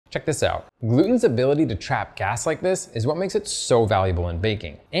Check this out. Gluten's ability to trap gas like this is what makes it so valuable in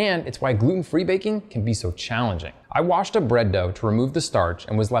baking. And it's why gluten-free baking can be so challenging. I washed a bread dough to remove the starch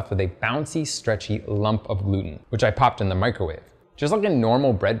and was left with a bouncy, stretchy lump of gluten, which I popped in the microwave. Just like in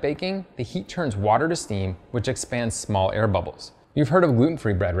normal bread baking, the heat turns water to steam, which expands small air bubbles. You've heard of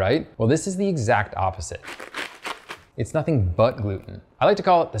gluten-free bread, right? Well, this is the exact opposite. It's nothing but gluten. I like to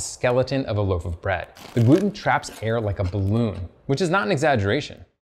call it the skeleton of a loaf of bread. The gluten traps air like a balloon, which is not an exaggeration.